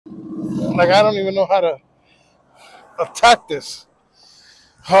Like, I don't even know how to attack this.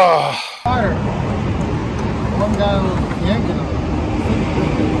 Fire. One guy was yanking him.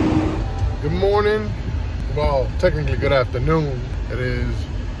 Good morning. Well, technically good afternoon. It is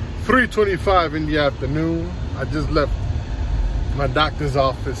 3:25 in the afternoon. I just left my doctor's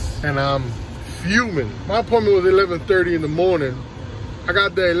office and I'm fuming. My appointment was 11:30 in the morning. I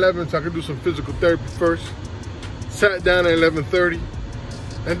got there at 11 so I could do some physical therapy first. Sat down at 11:30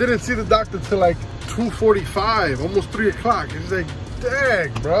 and didn't see the doctor till like 2:45, almost 3 o'clock. It's like,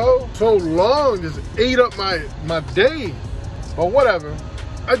 dang, bro, so long, just ate up my day. But whatever,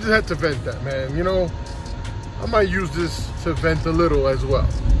 I just had to vent that, man. You know, I might use this to vent a little as well.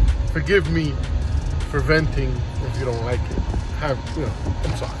 Forgive me for venting if you don't like it. I'm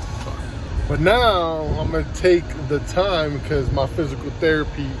sorry. But now I'm gonna take the time because my physical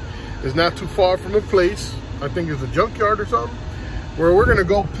therapy is not too far from a place. I think it's a junkyard or something, where we're gonna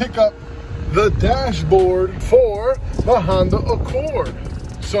go pick up the dashboard for the Honda Accord.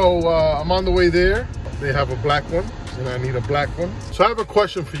 So I'm on the way there. They have a black one and I need a black one. So I have a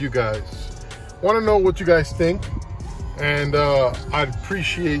question for you guys. Want to know what you guys think, and I'd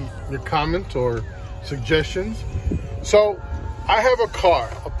appreciate your comments or suggestions. So I have a car,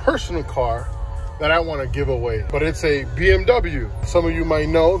 a personal car that I want to give away, but it's a BMW. Some of you might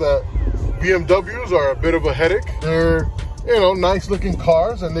know that BMWs are a bit of a headache. They're, you know, nice looking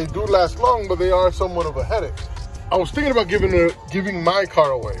cars and they do last long, but they are somewhat of a headache. I was thinking about giving my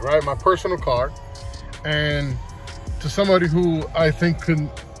car away, right? My personal car, and to somebody who I think can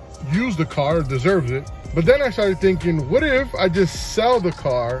use the car, deserves it. But then I started thinking, what if I just sell the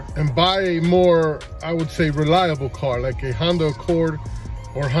car and buy a more, I would say, reliable car, like a Honda Accord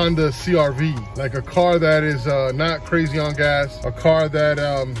or Honda CR-V, like a car that is not crazy on gas, a car that,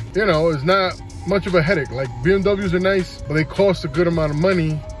 you know, is not much of a headache. Like, BMWs are nice, but they cost a good amount of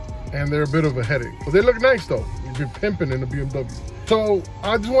money and they're a bit of a headache. But they look nice though, if you're pimping in a BMW. So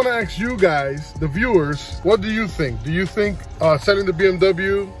I just want to ask you guys, the viewers, what do you think? Do you think selling the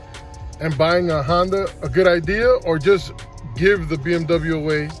BMW and buying a Honda a good idea, or just give the BMW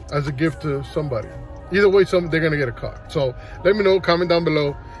away as a gift to somebody? Either way, they're gonna get a car. So let me know, comment down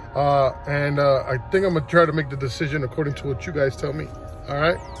below. I think I'm gonna try to make the decision according to what you guys tell me. All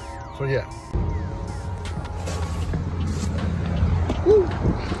right, so yeah. Woo.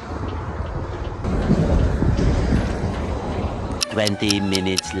 20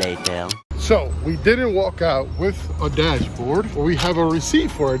 minutes later. So we didn't walk out with a dashboard, but we have a receipt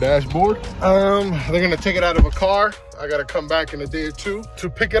for a dashboard. They're gonna take it out of a car. I gotta come back in a day or two to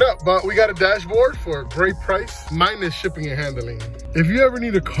pick it up, but we got a dashboard for a great price, minus shipping and handling. If you ever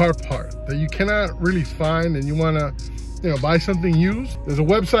need a car part that you cannot really find and you wanna, you know, buy something used, there's a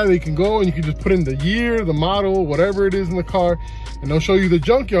website that you can go and you can just put in the year, the model, whatever it is in the car, and they'll show you the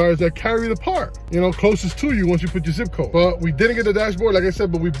junkyards that carry the part, you know, closest to you once you put your zip code. But we didn't get the dashboard, like I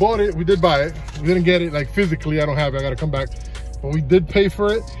said, but we bought it. We did buy it. We didn't get it, like, physically. I don't have it. I gotta come back. But we did pay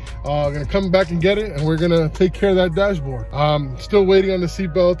for it. Gonna come back and get it, and we're gonna take care of that dashboard. Still waiting on the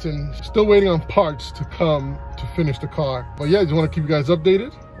seatbelts and still waiting on parts to come to finish the car. But yeah, I just wanna keep you guys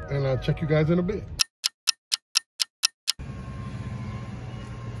updated, and I'll check you guys in a bit.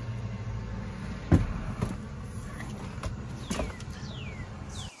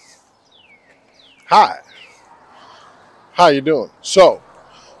 Hi, how you doing? So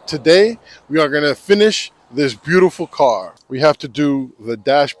today we are gonna finish this beautiful car. We have to do the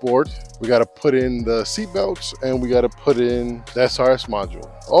dashboard. We gotta put in the seat belts and we gotta put in the SRS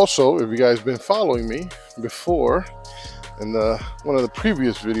module. Also, if you guys been following me before, in one of the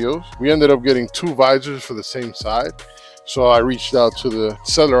previous videos, we ended up getting 2 visors for the same side. So I reached out to the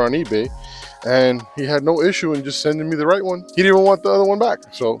seller on eBay, and he had no issue in just sending me the right one. He didn't even want the other one back.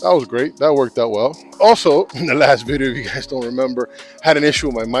 So that was great. That worked out well. Also, in the last video, if you guys don't remember, had an issue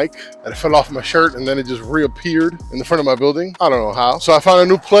with my mic, and it fell off my shirt and then it just reappeared in the front of my building. I don't know how. So I found a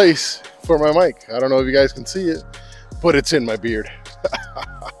new place for my mic. I don't know if you guys can see it, but it's in my beard.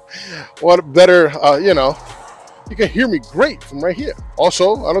 What better, you know, you can hear me great from right here.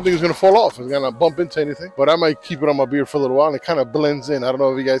 Also, I don't think it's gonna fall off. It's gonna bump into anything, but I might keep it on my beard for a little while and it kind of blends in. I don't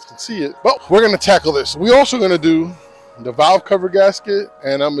know if you guys can see it, but we're gonna tackle this. We're also gonna do the valve cover gasket,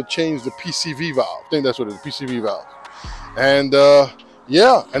 and I'm gonna change the PCV valve. I think that's what it is, PCV valve. And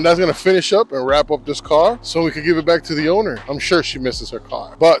yeah, and that's gonna finish up and wrap up this car so we can give it back to the owner. I'm sure she misses her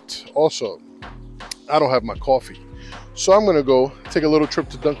car. But also, I don't have my coffee. So I'm gonna go take a little trip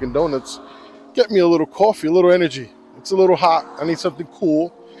to Dunkin' Donuts, get me a little coffee, a little energy. It's a little hot. I need something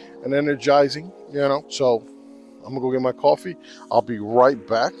cool and energizing, you know. So I'm gonna go get my coffee. I'll be right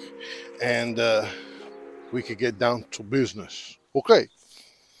back, and we could get down to business. Okay.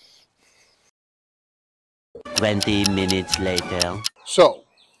 20 minutes later. So,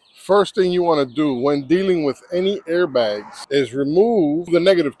 first thing you want to do when dealing with any airbags is remove the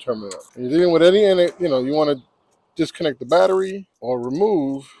negative terminal. When you're dealing with any, you want to disconnect the battery or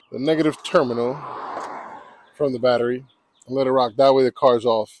remove the negative terminal from the battery and let it rock. That way the car's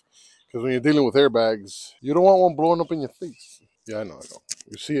off. Because when you're dealing with airbags, you don't want one blowing up in your face. Yeah, I know.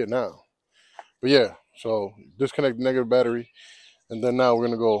 You see it now. But yeah, so disconnect the negative battery. And then now we're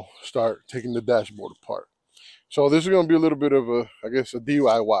going to go start taking the dashboard apart. So this is going to be a little bit of a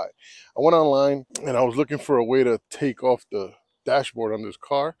DIY. I went online and I was looking for a way to take off the dashboard on this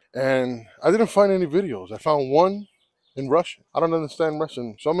car. And I didn't find any videos. I found one in Russian. I don't understand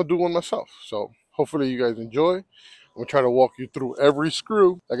Russian, so I'm going to do one myself. So hopefully you guys enjoy. I'm going to try to walk you through every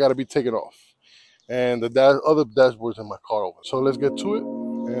screw that got to be taken off. And the other dashboards in my car over. So let's get to it.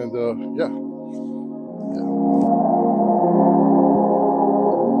 And yeah.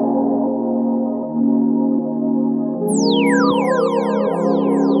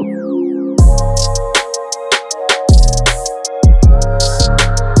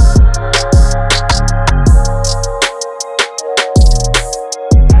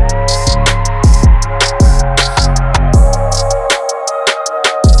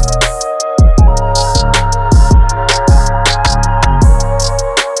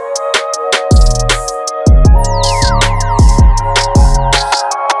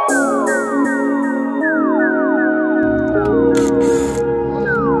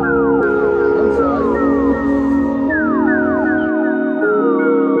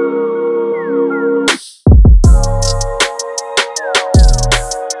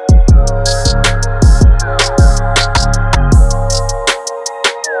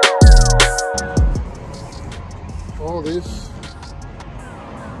 All this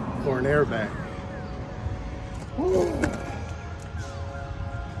for an airbag. Woo.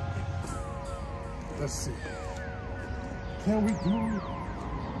 Let's see. Can we do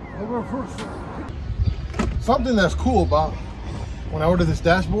a reversal? Something that's cool about when I ordered this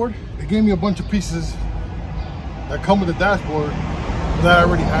dashboard, they gave me a bunch of pieces that come with the dashboard that I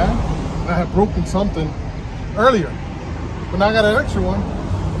already had. I had broken something earlier, but now I got an extra one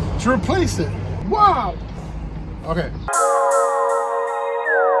to replace it. Wow! Okay.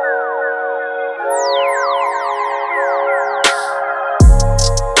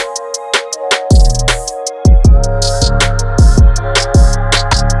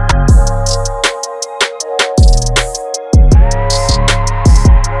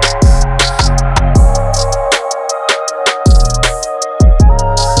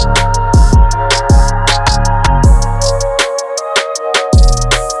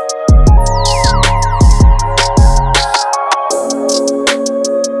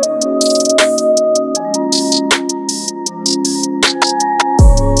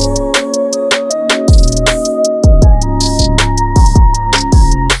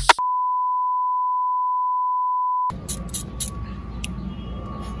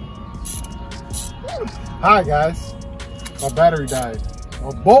 Hi guys, my battery died.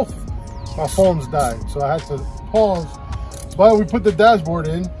 Well, both my phones died, so I had to pause. But we put the dashboard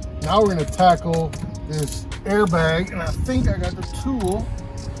in. Now we're gonna tackle this airbag, and I think I got the tool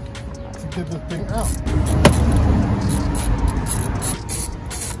to get this thing out.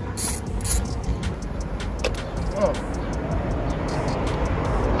 Oh.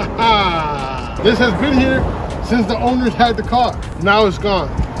 This has been here since the owners had the car. Now it's gone.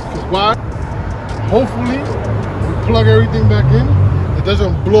 Because why? Hopefully, we plug everything back in, it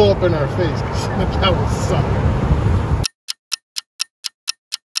doesn't blow up in our face, because that would suck.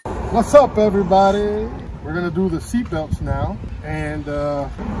 What's up, everybody? We're gonna do the seat belts now, and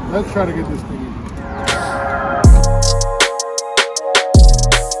let's try to get this thing in.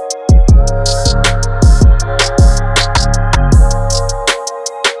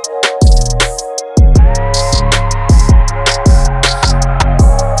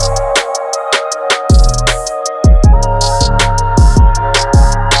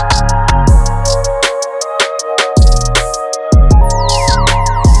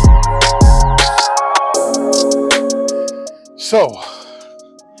 So,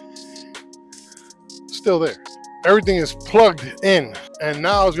 still there. Everything is plugged in. And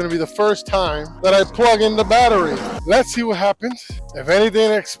now is gonna be the first time that I plug in the battery. Let's see what happens. If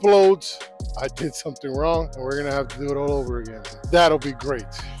anything explodes, I did something wrong and we're gonna have to do it all over again. That'll be great.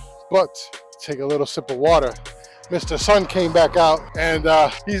 But, take a little sip of water. Mr. Sun came back out and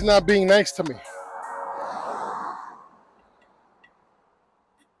he's not being nice to me.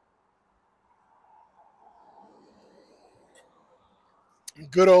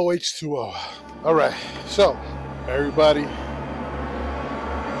 Good old H2O. All right, so everybody,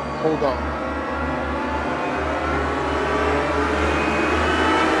 hold on.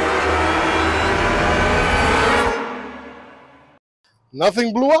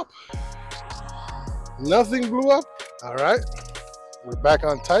 Nothing blew up. Nothing blew up. All right, we're back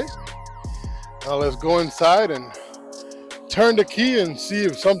on tight. Now let's go inside and turn the key and see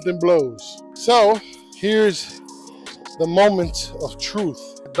if something blows. So here's the moment of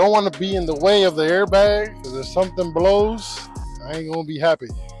truth. I don't want to be in the way of the airbag, because if something blows, I ain't gonna be happy.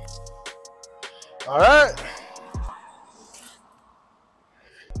 All right.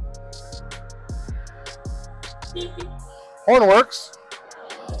 Horn works.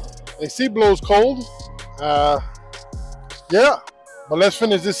 AC blows cold. Yeah, but let's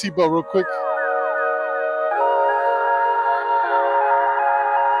finish this seatbelt real quick.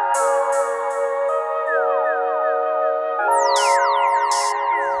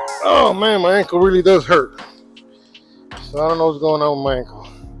 Oh man, my ankle really does hurt. So I don't know what's going on with my ankle.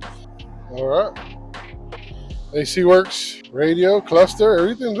 All right. AC works, radio, cluster,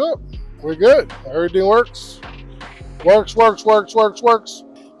 everything's up. We're good. Everything works. Works.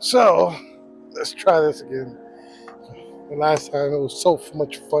 So let's try this again. The last time it was so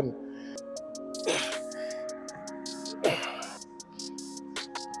much fun.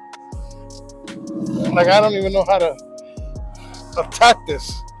 Like, I don't even know how to attack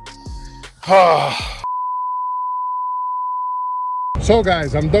this. So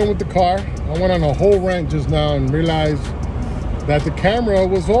guys, I'm done with the car. I went on a whole rant just now and realized that the camera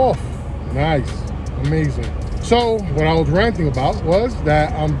was off. Nice, amazing. So what I was ranting about was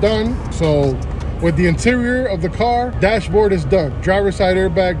that I'm done. So with the interior of the car, dashboard is done. Driver's side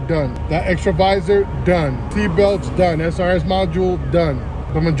airbag done. That extra visor done. Seat belts done. SRS module done.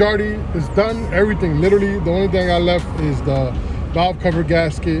 The majority is done. Everything, literally, the only thing I left is the valve cover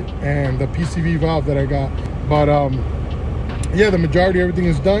gasket and the PCV valve that I got. But yeah, the majority, everything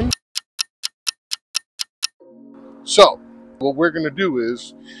is done. So what we're gonna do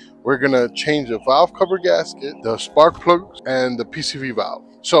is we're gonna change the valve cover gasket, the spark plugs, and the PCV valve.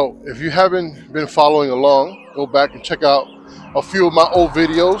 So if you haven't been following along, go back and check out a few of my old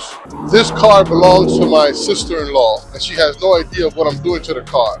videos. This car belongs to my sister-in-law, and she has no idea of what I'm doing to the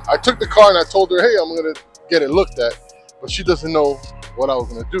car. I took the car and I told her, hey, I'm gonna get it looked at, but she doesn't know what I was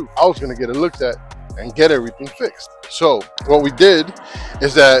gonna do. I was gonna get it looked at and get everything fixed. So what we did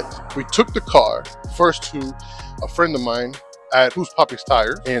is that we took the car first to a friend of mine at Who's Poppy's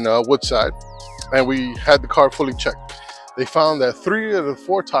Tires in Woodside, and we had the car fully checked. They found that 3 of the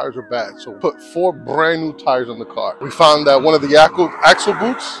 4 tires were bad, so we put 4 brand new tires on the car. We found that one of the axle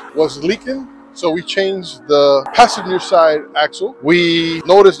boots was leaking, so we changed the passenger side axle. We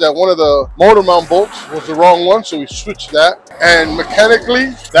noticed that one of the motor mount bolts was the wrong one, so we switched that. And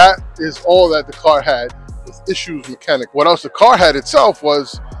mechanically, that is all that the car had with issues mechanic. What else the car had itself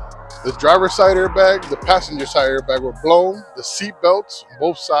was the driver's side airbag, the passenger side airbag were blown, the seat belts on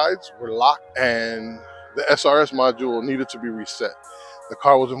both sides were locked, and the SRS module needed to be reset. The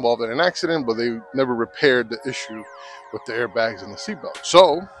car was involved in an accident, but they never repaired the issue with the airbags and the seat belt.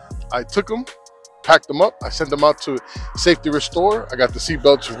 So I took them, packed them up, I sent them out to Safety Restore. I got the seat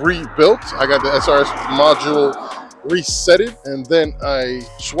belts rebuilt, I got the SRS module resetted, and then I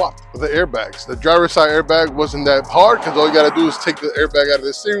swapped the airbags. The driver's side airbag wasn't that hard because all you gotta do is take the airbag out of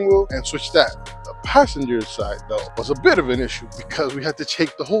the steering wheel and switch that. The passenger side though was a bit of an issue because we had to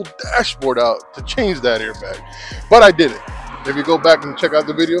take the whole dashboard out to change that airbag. But I did it. If you go back and check out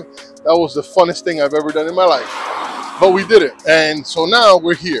the video, that was the funnest thing I've ever done in my life. But we did it, and so now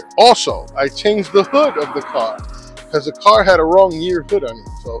we're here. Also, I changed the hood of the car because the car had a wrong year hood on it,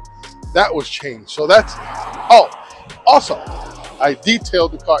 so that was changed. So that's, also, I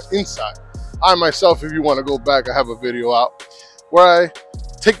detailed the car inside. I myself, if you want to go back, I have a video out where I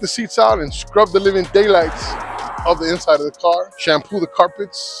take the seats out and scrub the living daylights of the inside of the car, shampoo the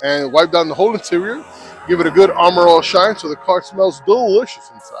carpets, and wipe down the whole interior. Give it a good Armor All shine so the car smells delicious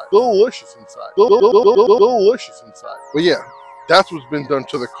inside. Delicious inside. Delicious inside. But yeah, that's what's been done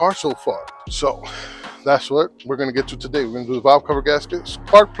to the car so far. So that's what we're going to get to today. We're going to do the valve cover gasket,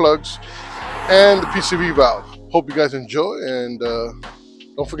 spark plugs, and the PCV valve. Hope you guys enjoy, and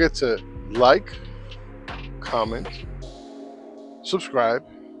don't forget to like, comment, subscribe,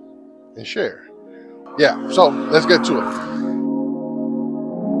 and share. Yeah, so let's get to it.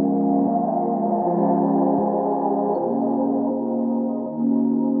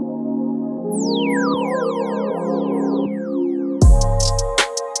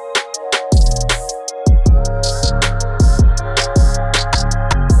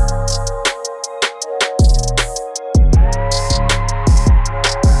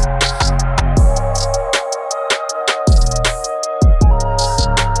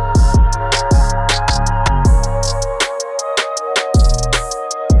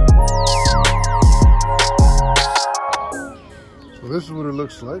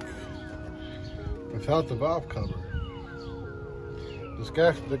 looks like without the valve cover.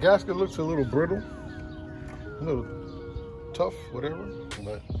 The gasket looks a little brittle, a little tough, whatever,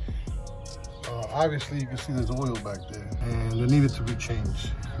 but obviously you can see there's oil back there and it needed to be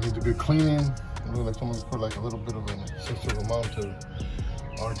changed. It needs a good cleaning. It looks like someone put like a little bit of an excessive amount of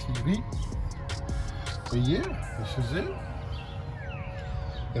RTV. But yeah, this is it.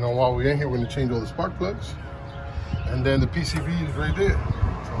 You know, while we're in here, we're gonna change all the spark plugs. And then the PCV is right there.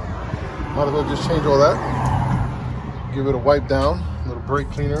 So might as well just change all that. Give it a wipe down, a little brake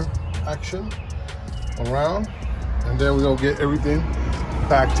cleaner action around. And then we're gonna get everything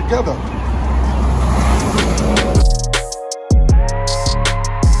back together.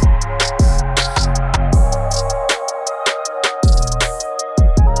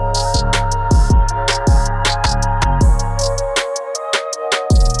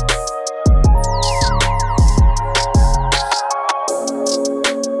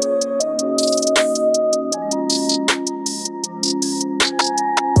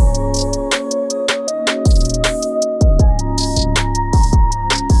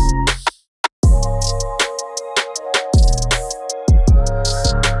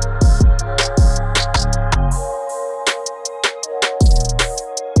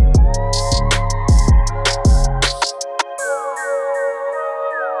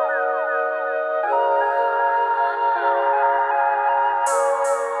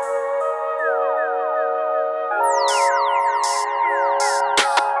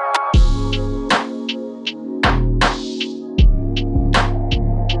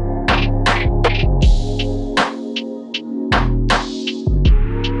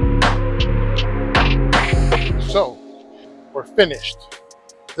 So, we're finished.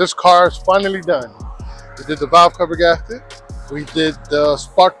 This car is finally done. We did the valve cover gasket, we did the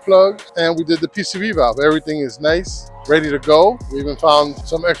spark plug, and we did the PCV valve. Everything is nice, ready to go. We even found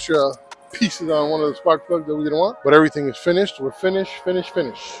some extra pieces on one of the spark plugs that we didn't want, but everything is finished. We're finished.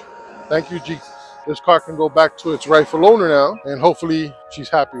 Thank you, Jesus. This car can go back to its rightful owner now, and hopefully she's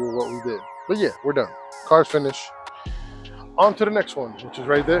happy with what we did. But yeah, we're done. Car's finished. On to the next one, which is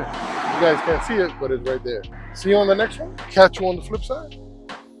right there. You guys can't see it, but it's right there. See you on the next one. Catch you on the flip side.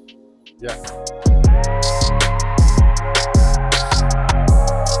 Yeah.